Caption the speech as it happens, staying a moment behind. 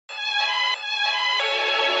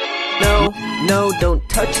No, no, don't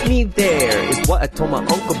touch me there, is what I told my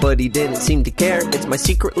uncle, but he didn't seem to care. It's my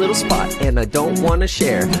secret little spot, and I don't wanna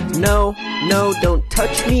share. No, no, don't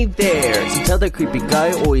touch me there. So tell that creepy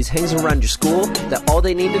guy who always hangs around your school that all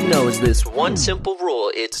they need to know is this one simple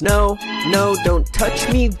rule. It's no, no, don't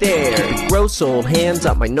touch me there. Gross old hands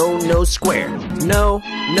on my no square. No,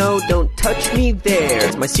 no, don't touch me there.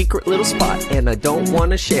 It's my secret little spot, and I don't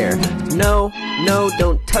wanna share. No, no,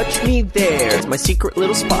 don't touch me there. It's my secret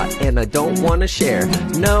little spot, and I don't wanna share.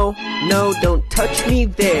 No, no, don't touch me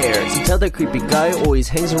there. So tell that creepy guy who always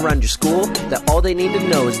hangs around your school that all they need to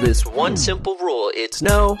know is this one simple rule. It's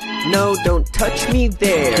no, no, don't touch me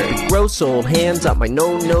there. Gross old hands on my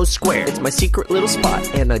no square. It's my secret little spot,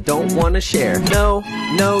 and I don't wanna share. No,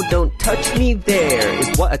 no, don't touch me there,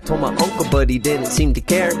 is what I told my uncle, but he didn't seem to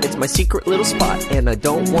care. It's my secret little spot, and I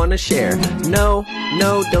don't wanna share. No,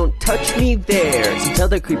 no, don't touch me there. So tell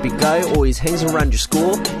that creepy guy who always hangs around your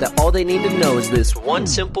school that all they need to know is this one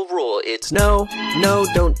simple rule. It's no, no,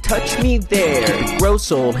 don't touch me there.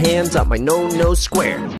 Gross old hands on my no square.